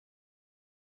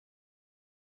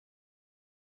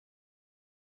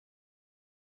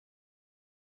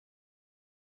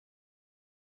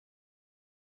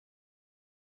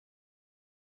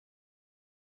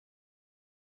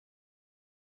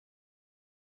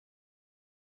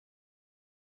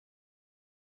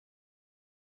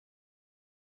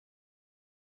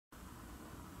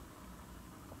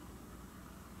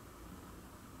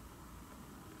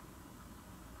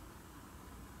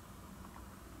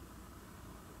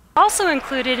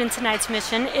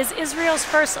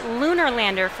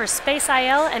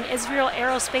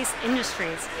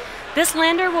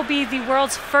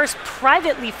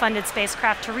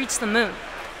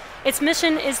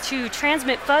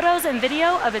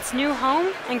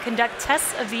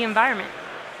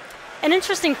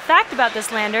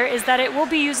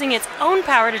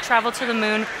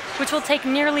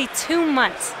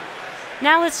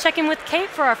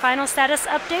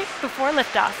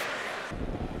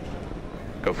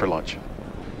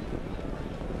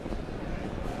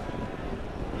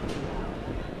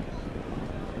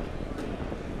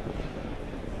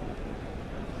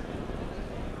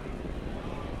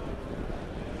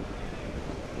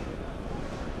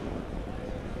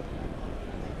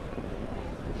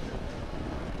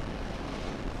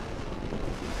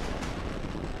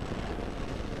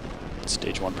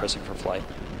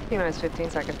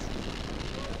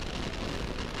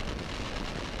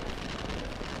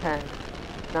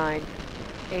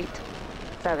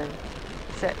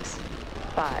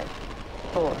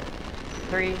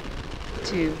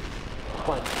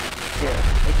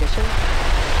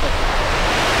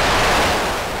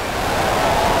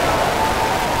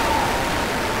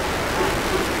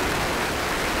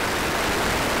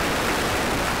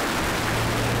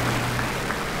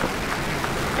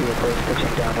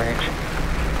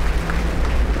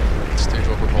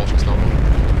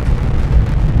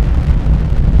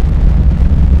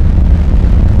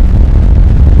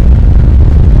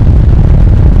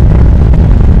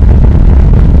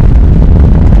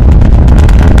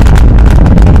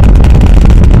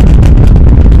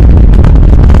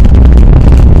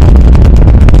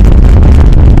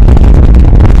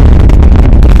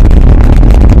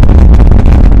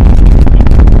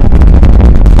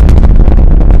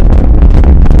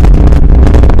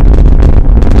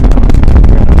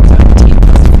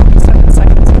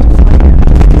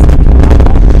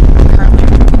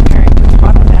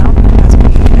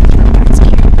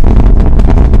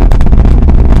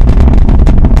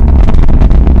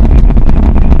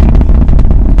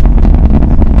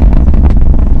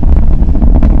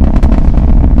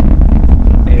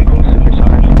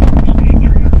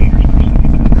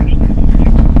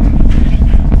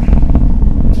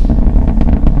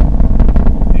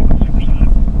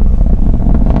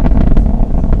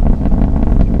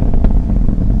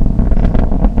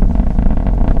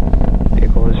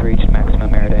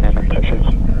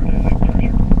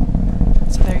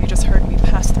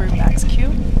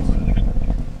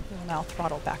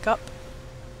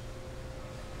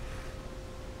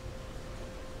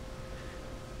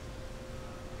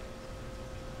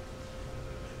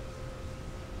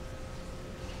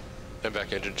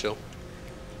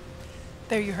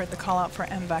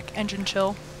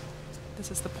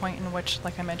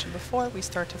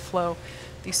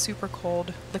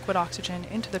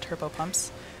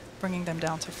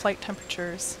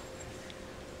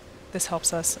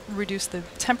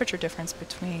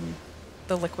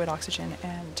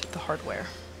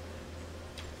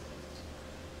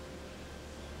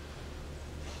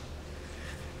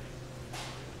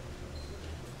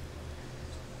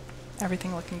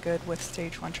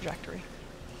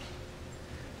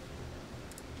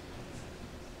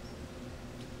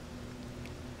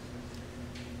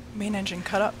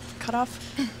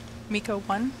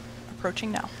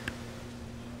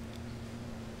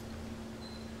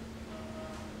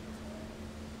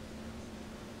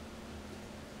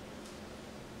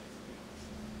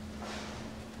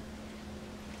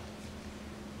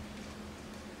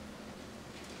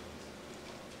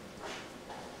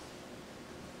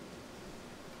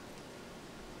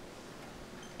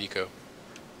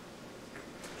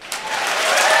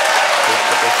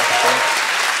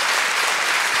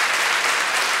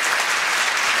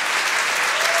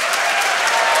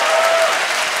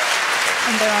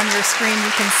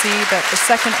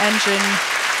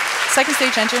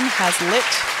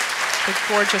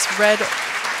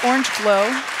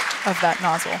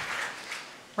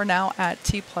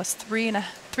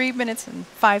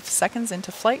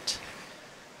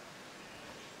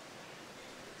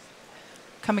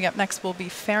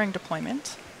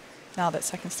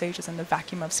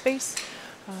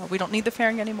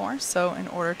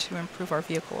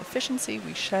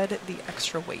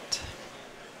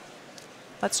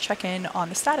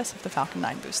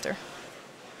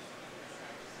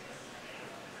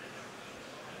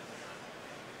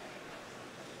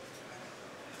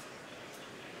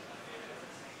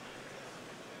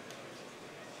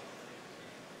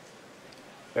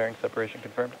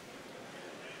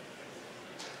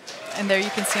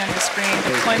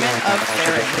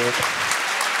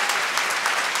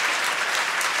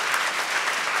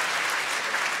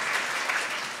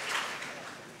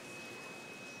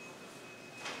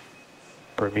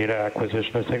Bermuda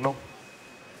acquisition of signal.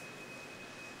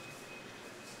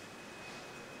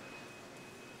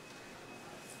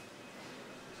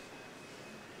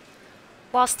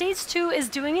 While Stage 2 is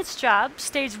doing its job,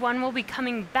 Stage 1 will be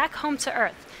coming back home to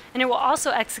Earth, and it will also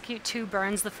execute 2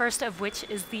 burns, the first of which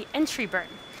is the entry burn.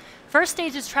 First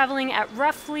stage is traveling at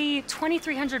roughly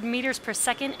 2,300 meters per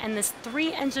second, and this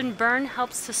 3-engine burn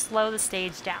helps to slow the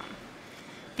stage down.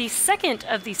 The second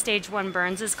of the Stage 1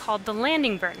 burns is called the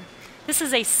landing burn. This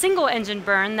is a single-engine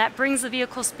burn that brings the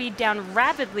vehicle speed down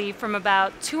rapidly from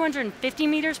about 250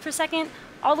 meters per second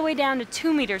all the way down to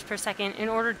 2 meters per second in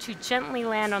order to gently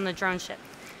land on the drone ship.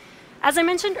 As I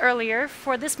mentioned earlier,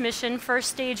 for this mission, first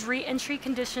stage re-entry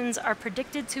conditions are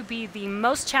predicted to be the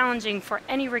most challenging for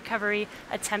any recovery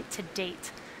attempt to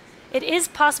date. It is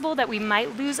possible that we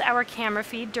might lose our camera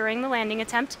feed during the landing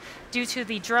attempt due to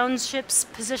the drone ship's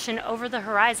position over the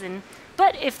horizon,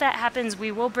 but if that happens,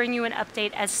 we will bring you an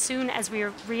update as soon as we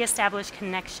re-establish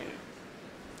connection.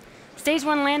 Stage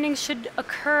 1 landing should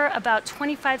occur about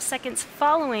 25 seconds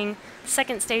following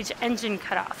second stage engine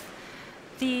cutoff.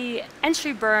 The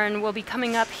entry burn will be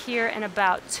coming up here in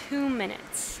about 2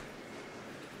 minutes.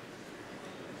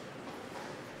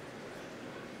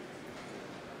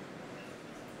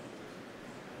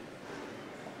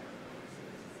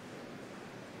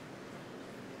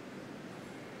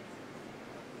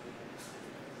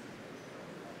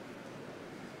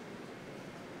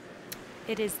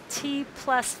 It is T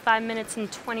plus 5 minutes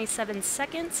and 27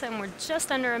 seconds, and we're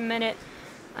just under a minute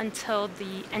until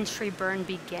the entry burn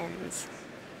begins.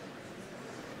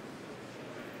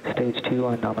 Stage 2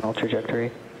 on nominal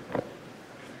trajectory.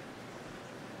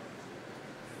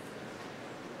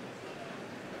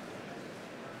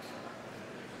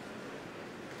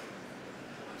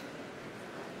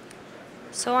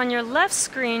 So on your left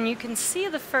screen, you can see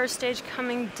the first stage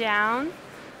coming down,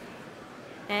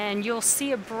 and you'll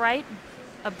see a bright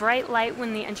light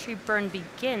when the entry burn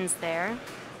begins there.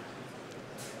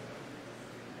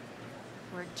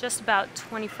 We're just about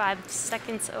 25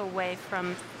 seconds away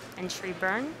from entry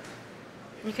burn.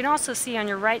 And you can also see on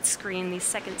your right screen the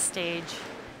second stage.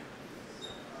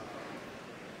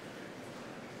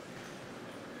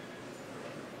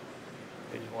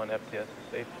 Stage 1 FTS is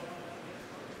safe.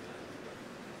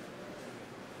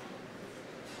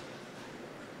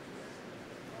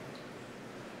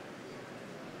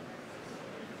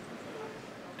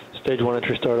 Stage 1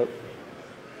 entry startup.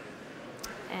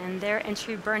 And their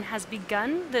entry burn has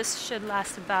begun. This should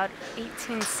last about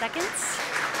 18 seconds.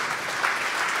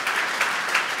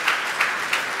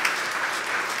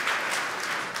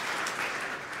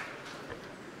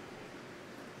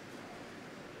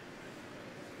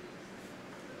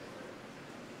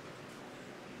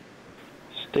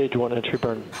 Stage 1 entry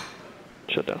burn.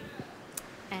 Shut down.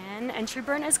 And entry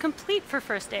burn is complete for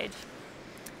first stage.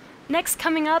 Next,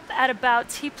 coming up at about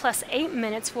T plus 8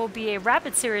 minutes will be a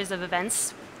rapid series of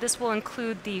events. This will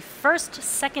include the first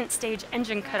second stage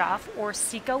engine cutoff, or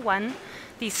SECO 1,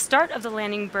 the start of the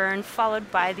landing burn, followed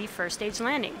by the first stage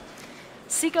landing.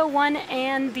 SECO 1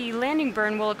 and the landing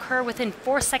burn will occur within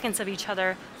 4 seconds of each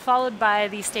other, followed by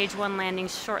the Stage 1 landing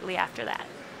shortly after that.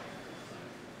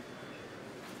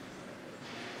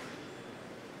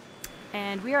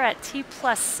 And we are at T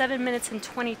plus 7 minutes and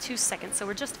 22 seconds, so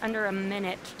we're just under a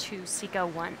minute to SECO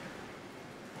 1.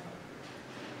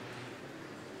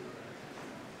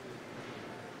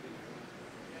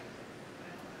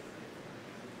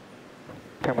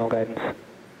 Terminal guidance.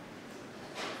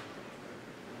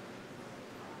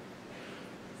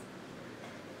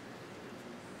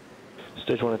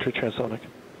 Stage 1 entry transonic.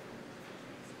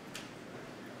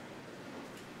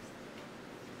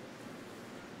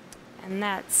 And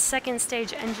that second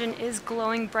stage engine is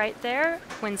glowing bright there.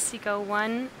 When SECO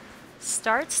 1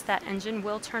 starts, that engine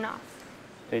will turn off.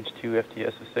 Stage 2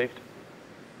 FTS is safe.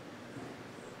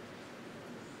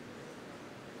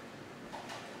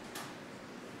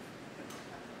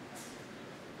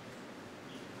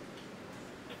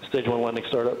 Stage 1 landing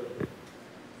startup.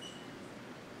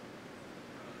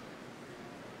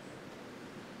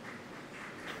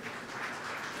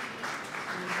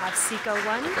 And we have SECO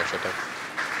 1. Okay, shut down.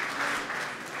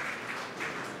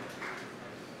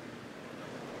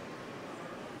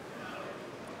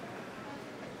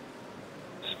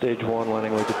 Stage 1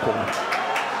 landing weight deployed. It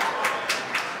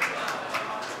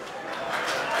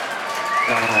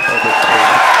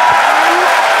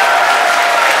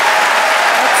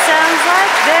sounds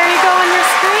like, there you go on your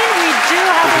screen, we do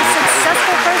have a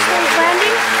successful first stage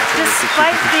landing,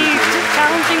 despite the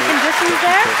challenging conditions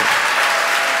there.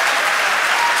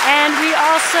 And we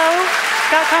also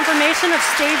got confirmation of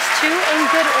Stage 2 in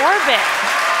good orbit.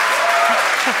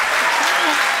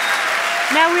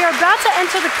 Now we are about to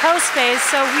enter the coast phase,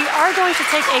 so we are going to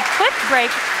take a quick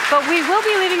break, but we will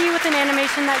be leaving you with an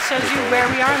animation that shows you where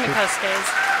we are in the coast phase.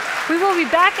 We will be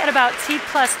back at about T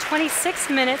plus 26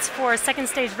 minutes for second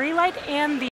stage relight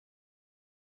and the